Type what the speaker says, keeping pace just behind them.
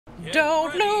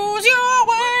Don't lose your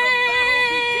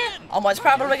way. Almost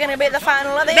probably gonna be the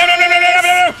final of the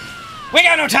No! We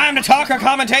got no time to talk or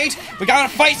commentate. We gotta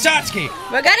fight Satsuki.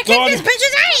 We're gonna kick this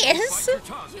bitch's ass.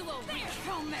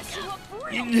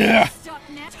 Yeah.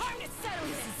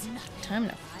 Time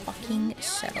to fucking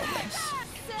settle this.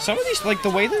 Some of these, like the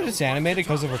way that it's animated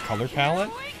because of her color palette,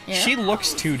 she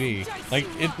looks 2D. Like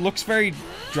it looks very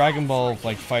Dragon Ball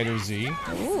like Fighter Z.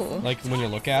 Ooh. Like when you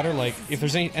look at her, like if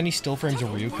there's any still frames of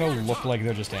Ryuko, look like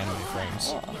they're just anime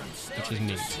frames, which is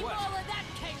neat.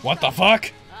 What the fuck?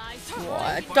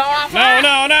 What the fuck?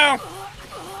 No!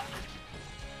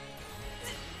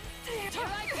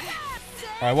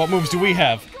 All right, what moves do we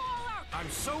have? I'm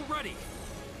so ready.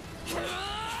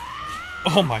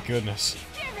 Oh my goodness.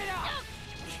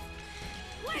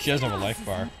 She doesn't have a life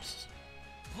bar.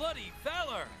 Bloody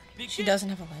valor. She doesn't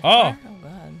have a life Oh. bar? Oh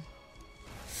god.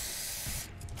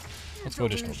 Let's go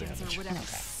additional damage. Whatever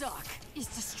suck. Is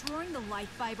destroying the life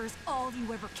fibers all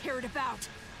you ever cared about?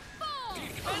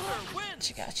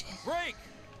 She got you. Break.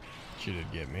 She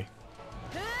did get me.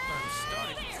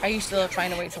 Are you still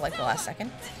trying to wait till like the last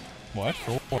second? What?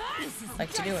 For what?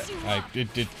 Like to do it?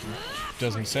 It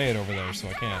doesn't say it over there, so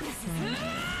I can't.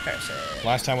 Person.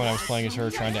 Last time when I was playing as her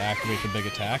trying to activate the big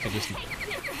attack, it just...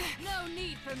 No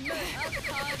need for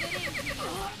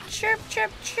Chirp,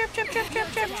 chirp, chirp, chirp, chirp,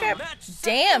 chirp, chirp, chirp.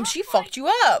 Damn, she fucked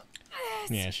you up.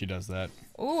 Yeah, she does that.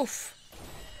 Oof.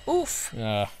 Oof.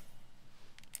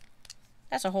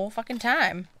 That's a whole fucking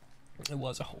time. It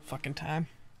was a whole fucking time.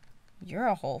 You're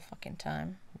a whole fucking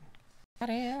time.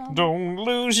 Goddamn. Don't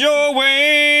lose your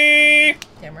way!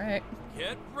 Damn right.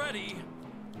 Get ready.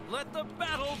 Let the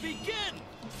battle begin.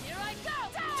 Here I go.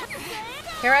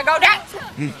 Here I go down.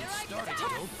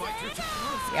 Don't bite your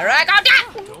tongue. Here I go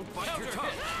down. Don't bite your tongue.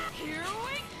 Here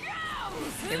we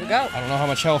go. Here we go. I don't know how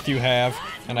much health you have,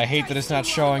 and I hate that it's not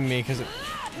showing me because it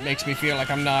makes me feel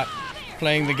like I'm not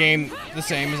playing the game the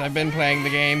same as I've been playing the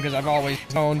game because I've always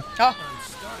known. Oh.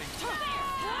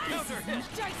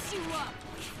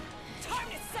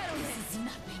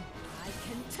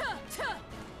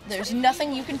 There's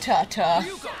nothing you can ta-ta.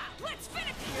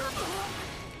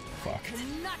 Fuck.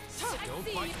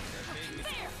 Don't bite.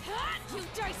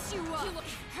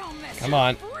 Come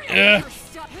on. Don't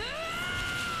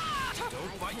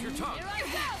bite your tongue.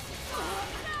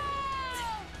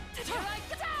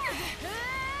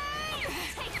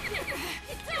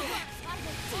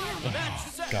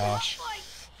 Gosh.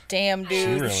 Damn,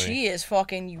 dude. Really- She is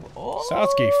fucking you. Oh.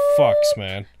 Satsuki fucks,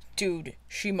 man. Dude,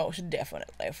 she most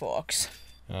definitely fucks.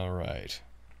 Alright.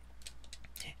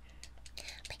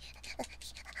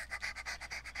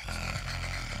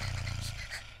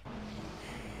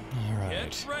 Alright.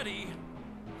 Get ready.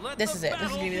 Let This the is it. This is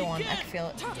battle gonna be the one. I begin. can feel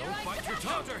it. Don't bite your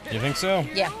tongue. You think so?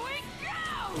 Yeah.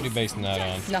 What are you basing that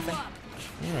on? Nothing.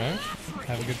 Alright.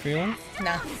 Have a good feeling?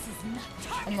 Nah.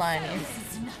 I'm lying to you.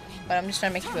 But I'm just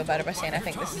trying to make you feel better by saying I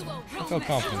think this is... I felt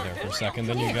confident there for a second,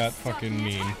 then you got fucking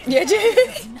mean. Yeah,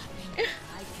 dude.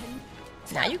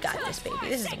 Now you got this, baby.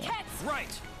 This is the one.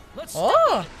 Right. Let's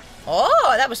Oh!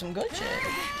 Oh, that was some good shit.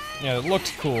 Yeah, it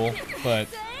looked cool, but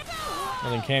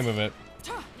nothing came of it.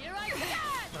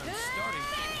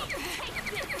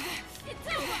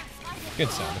 Good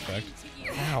sound effect.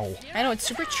 Ow. I know, it's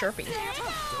super chirpy. Don't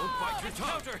bite your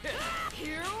tongue.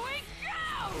 Here we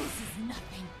go. This is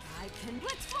nothing. I can.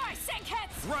 Let's fly,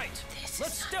 Sankets. Right.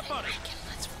 Let's step on it.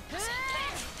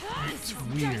 It's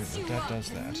weird that that does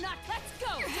that. Let's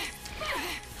go.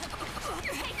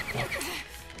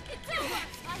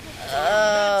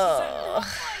 Oh.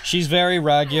 She's very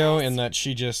Ragyo in that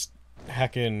she just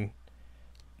heckin'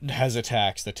 has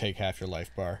attacks that take half your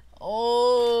life bar.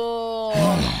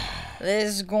 Oh.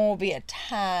 This is gonna be a We're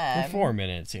time. 4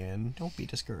 minutes in. Don't be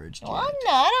discouraged Well, yet. I'm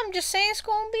not. I'm just saying it's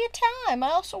gonna be a time.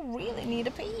 I also really need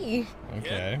to pee.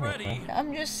 Okay. Get ready.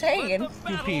 I'm just saying. You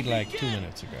peed like 2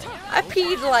 minutes ago. I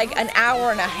peed like an hour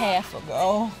and a half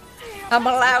ago. I'm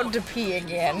allowed to pee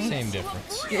again. Same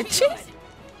difference.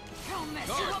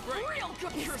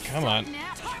 Come on.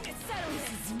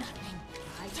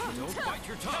 Don't bite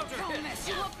your tongue.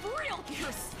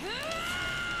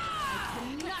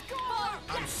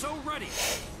 I'm so ready.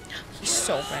 He's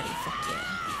so ready. Fuck yeah.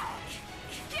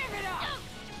 Give it up.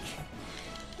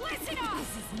 Listen up.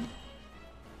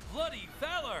 Bloody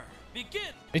valor. Begin.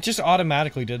 It just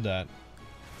automatically did that.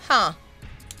 Huh.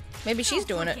 Maybe she's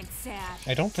doing it.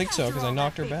 I don't think so, because I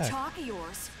knocked her back.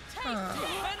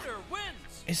 Defender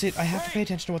wins. Is it, I have to pay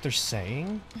attention to what they're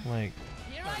saying? Like,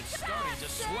 I'm starting to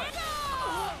sweat.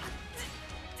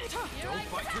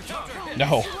 Don't bite your tongue.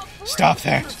 no. Stop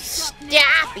that.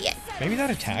 Stop it. Maybe that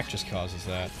attack just causes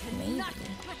that. Maybe.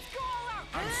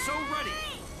 I'm so ready.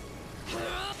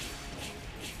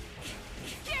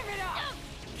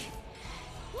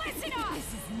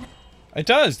 It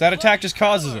does. That attack just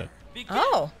causes it.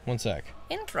 Oh, One sec.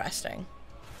 interesting.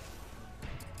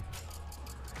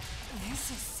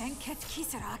 This is Senketsu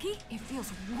Kisaragi? It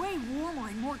feels way warmer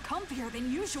and more comfier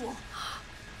than usual.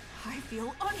 I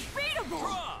feel unbeatable!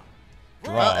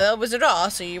 Draw. Well, it was a draw,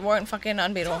 so you weren't fucking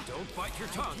unbeatable. Don't bite your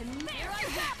tongue.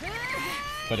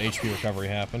 But HP recovery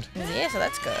happened. Yeah, so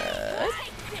that's good.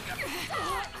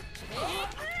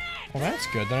 Well, that's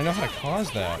good. Then I know how to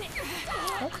cause that.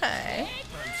 Okay.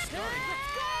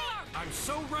 I'm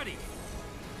so ready.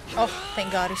 Oh,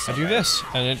 thank God he's so I do ready. this,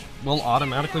 and it will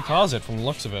automatically cause it from the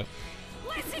looks of it.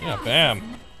 Yeah,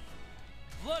 bam.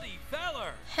 Bloody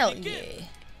valor. Hell Begin. yeah.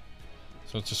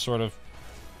 So it's just sort of...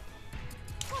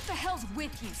 What the hell's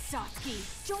with you,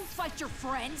 Satsuki? Don't fight your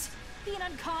friends. Being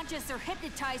unconscious or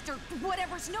hypnotized or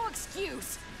whatever's no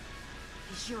excuse.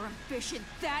 Is your ambition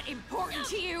that important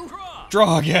to you?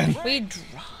 Draw again. We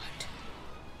drawed.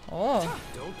 Oh.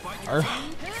 Don't bite Our,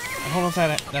 I don't know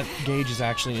if that gauge is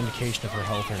actually an indication of her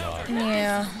health or not.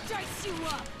 Yeah. Dice you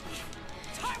up.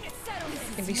 Time to settle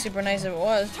this. It'd be super nice if it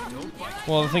was.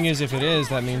 Well, the thing is, if it is,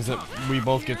 that means that we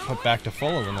both get put back to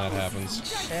full when that happens.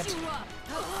 Shit.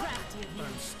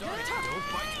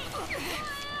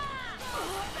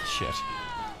 Shit.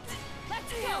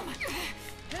 Let's go.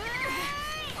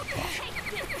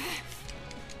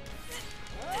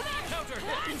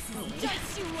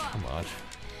 Dice you up. Come on.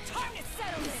 Time to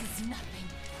settle this. This is nothing.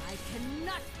 I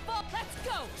cannot fall. Let's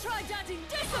go. Try dodging.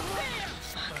 Disappear.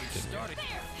 There.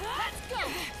 Let's go.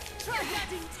 Try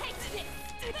dodging. Take this.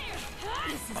 There.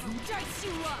 This is dice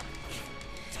you up.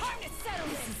 Time to settle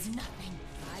this. This is nothing.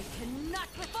 I cannot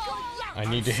fall. I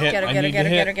need to hit. Get her, I get her, need get to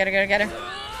her, hit. get her, get her, get her, get her.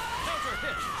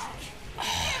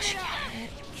 Oh, she got it.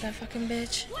 That fucking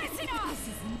bitch. Listen up.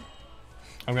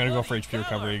 I'm gonna go for HP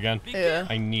recovery again. Yeah.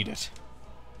 I need it.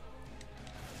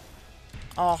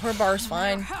 Oh, her bar's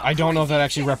fine. I don't know if that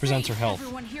actually represents her health.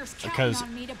 Everyone here's counting Because...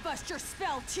 on me to bust your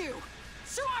spell too.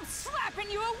 So I'm slapping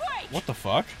you awake. What the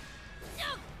fuck?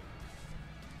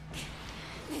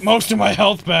 Most of my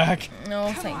health back. No,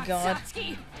 Come thank on, God.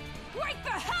 Satsuki. Wake the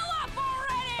hell up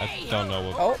already. I don't know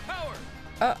what...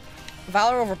 Oh.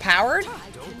 Valor overpowered?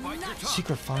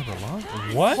 Secret fiber lock?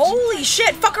 What? Holy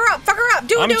shit! Fuck her up! Fuck her up!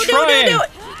 Do it, I'm do it, trying. do it, do it!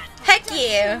 Heck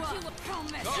yeah! I'll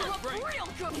mess you up real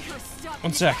good with your stuff.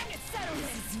 One sec. Settle this.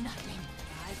 This is nothing.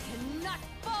 I cannot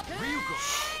fall. Ryuko,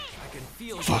 I can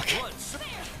feel Fuck. your blood.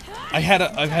 I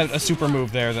had a super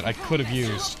move there that I could have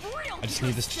used. I just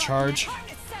need this to charge. Time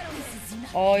to settle this. Is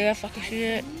nothing. Oh yeah, fucking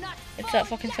shit. It's that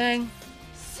fucking thing.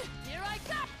 Here I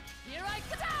come. Here I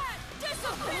come.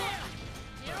 Disappear.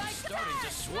 Here I come. Starting to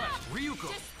sweat.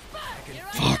 Ryuko,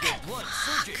 Fuck. blood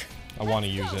surging. I want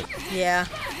to use it, Yeah.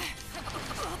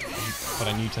 but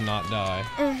I need to not die.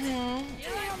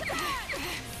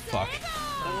 Fuck.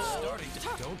 Starting to.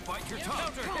 Don't bite your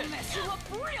tongue. I'll mess you up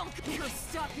real good. You're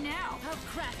stuck now. How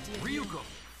crafty of you. Ryuko, I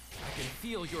can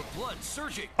feel your blood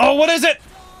surging. Oh, what is it?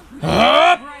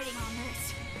 Huh? Writing on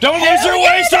this. Don't lose your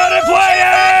way, started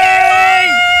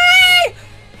playing!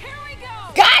 Here we go.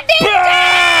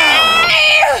 Goddamn!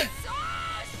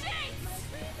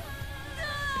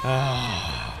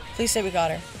 Oh, shit. Please say we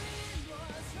got her.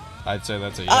 I'd say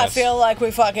that's a yes. I feel like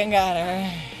we fucking got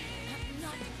her.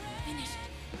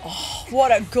 Oh,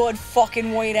 what a good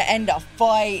fucking way to end a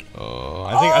fight. Oh,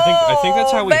 I think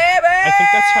that's how we. baby! I think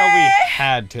that's how we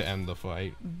had to end the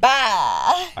fight.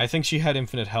 Bye. I think she had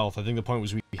infinite health. I think the point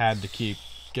was we had to keep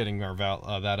getting our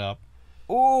that up.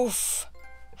 Oof.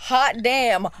 Hot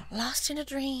damn. Lost in a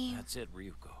dream. That's it,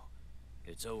 Ryuko.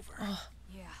 It's over.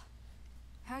 Yeah.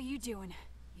 How you doing?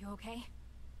 You okay?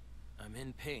 I'm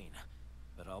in pain,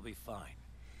 but I'll be fine.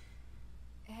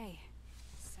 Hey,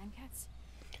 Senketsu,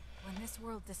 when this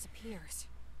world disappears,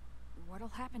 what'll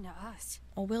happen to us?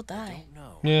 Oh, we'll die. Don't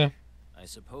know. Yeah. I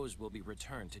suppose we'll be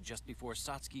returned to just before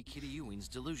Satsuki Kiryuin's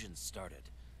delusions started.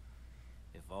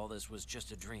 If all this was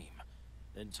just a dream,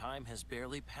 then time has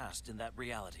barely passed in that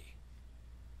reality.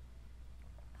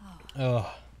 Ugh.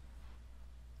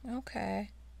 Okay.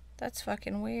 That's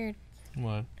fucking weird.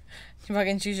 What?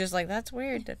 Fucking she's just like, that's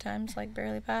weird. The time's like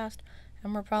barely passed.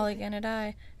 And we're probably gonna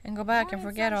die. And go back and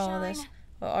Morning, forget all of this. sunshine.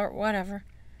 Or whatever.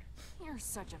 You're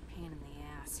such a pain in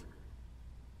the ass.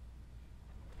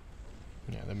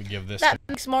 Yeah, let me give this. That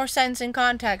makes more sense in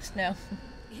context now.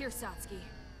 Here, Satsuki.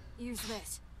 Use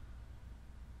this.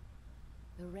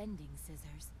 The rending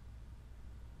scissors.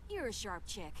 You're a sharp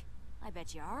chick. I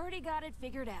bet you already got it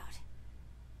figured out.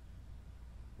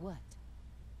 What?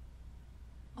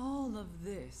 All of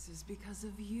this is because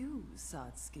of you,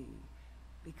 Satsuki.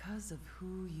 Because of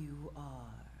who you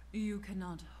are. You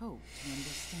cannot hope to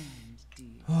understand,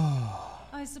 dear.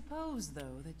 I I suppose,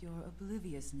 though, that your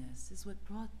obliviousness is what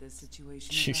brought this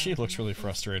situation She about looks in the really first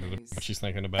frustrated with place. what she's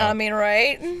thinking about. I mean,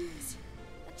 right?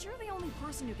 That you're the only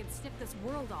person who can snip this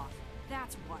world off.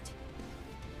 That's what.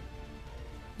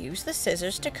 Use the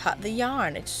scissors to cut the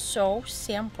yarn. It's so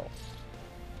simple.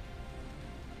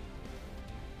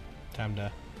 Time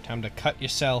to cut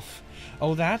yourself.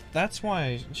 Oh, that's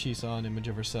why she saw an image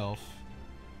of herself.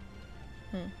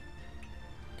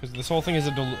 Because this whole thing is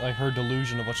her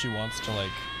delusion of what she wants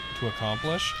to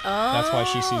accomplish. Oh. That's why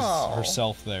she sees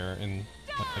herself there in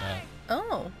like that.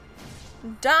 Oh.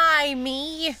 Die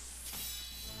me!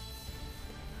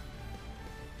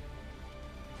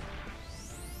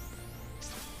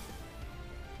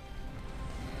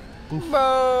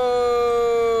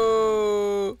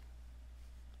 Boo!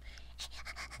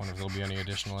 Wonder if there'll be any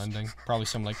additional ending. Probably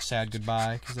some like sad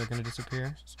goodbye because they're gonna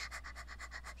disappear.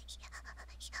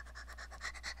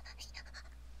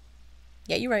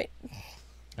 Yeah, you're right.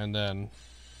 And then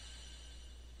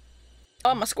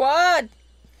Oh, my squad!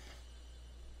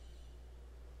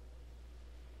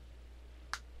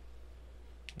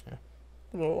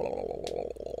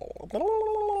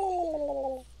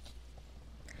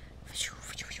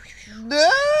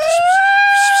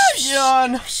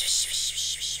 John.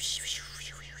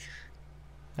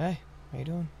 Hey, how you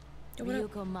doing?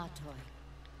 Ryuko Matoi.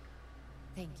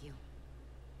 Thank you.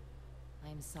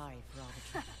 I'm sorry for all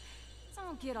the trouble.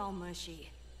 Don't get all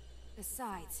mushy.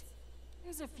 Besides,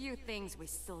 there's a few things we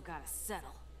still gotta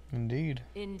settle. Indeed.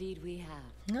 Indeed we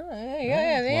have. No,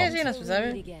 yeah, seen us Till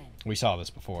we meet before. again. We saw this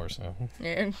before, so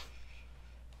Yeah.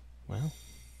 well.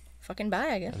 Fucking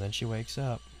bye, I guess. And then she wakes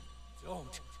up.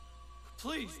 Don't.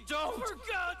 Please don't. For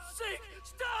God's sake,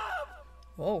 stop!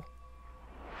 Whoa.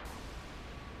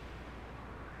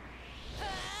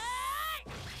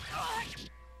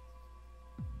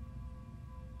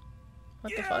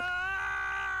 What the fuck?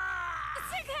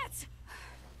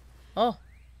 Oh.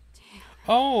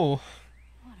 Oh,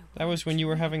 that was when you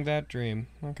were having that dream.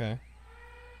 Okay.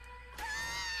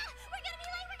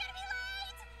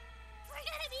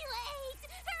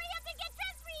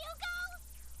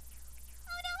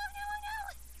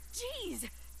 Jeez,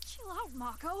 chill out,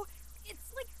 Mako.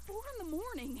 It's like 4 in the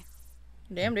morning.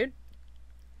 Damn, dude.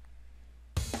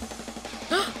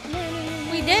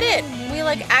 We did it! We,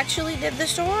 like, actually did the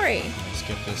story.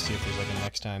 Skip this, see if there's like a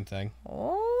next time thing.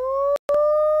 Oh.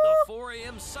 The 4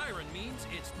 a.m. siren means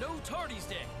it's no Tardy's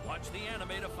Day. Watch the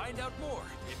anime to find out more.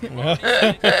 If you've already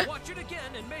seen it, watch it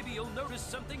again and maybe you'll notice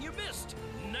something you missed.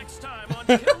 Next time on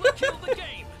Kill the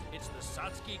Game, it's the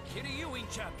Satsuki Kitty Ewing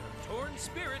chapter, Torn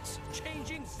Spirits,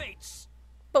 Changing Fates.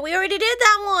 But we already did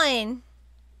that one!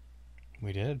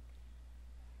 We did.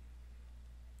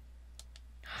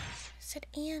 Said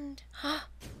and.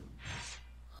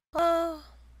 Oh.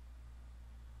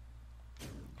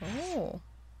 Oh.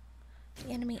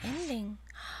 The enemy ending.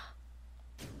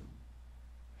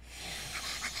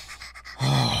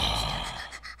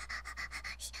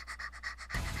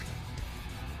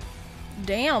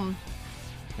 Damn.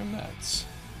 And that's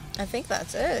I think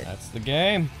that's it. the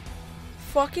game.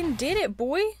 Fucking did it,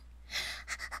 boy.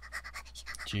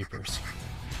 Jeepers.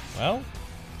 Well,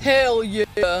 Hell yeah.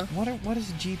 what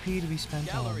is GP to be spent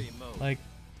Gallery on? mode. Like,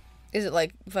 Is it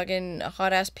like fucking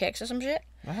hot ass pics or some shit?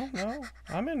 I don't know.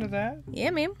 I'm into that.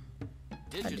 Yeah, man.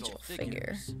 Digital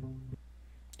figure. figures.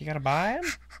 You gotta buy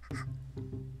them?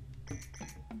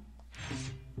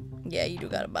 Yeah, you do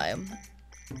gotta buy them.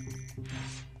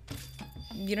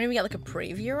 You don't even get like a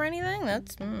preview or anything?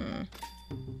 That's,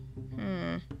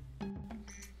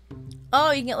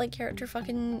 Oh, you can get like character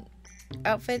fucking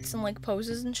outfits and like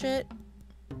poses and shit.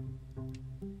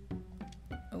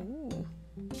 Ooh.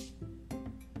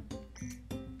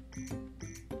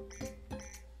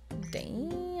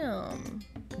 Damn.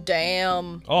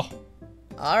 Damn. Oh,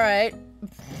 Alright.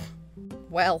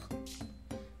 Well.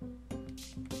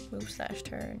 Move slash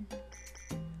turn.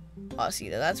 Oh, see,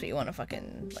 that's what you want to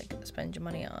fucking, like, spend your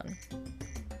money on.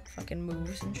 Fucking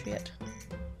moves and shit.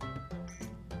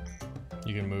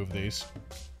 you can move these.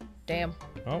 Damn.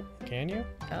 Oh, can you?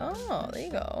 Oh, there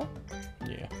you go.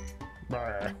 Yeah.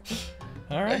 Brr.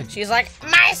 All right. She's like,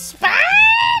 my spine!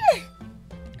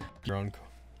 Your own.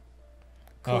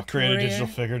 Oh, create a digital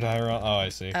figure diorama. Oh, I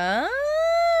see. Ah,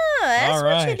 that's All what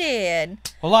right. you did.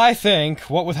 Well, I think,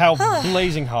 what with how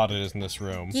blazing hot it is in this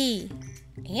room, Yee.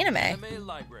 Anime. Anime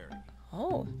library.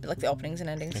 Oh, like the openings and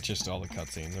endings. it's just all the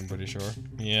cutscenes, I'm pretty sure.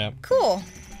 Yeah. Cool.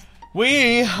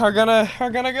 We are gonna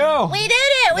go. We did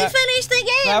it! We That- finished the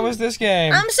game! That was this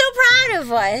game. I'm so proud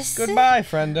of us. Goodbye,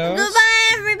 friendos.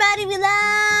 Goodbye, everybody. We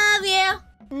love you.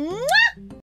 Mwah!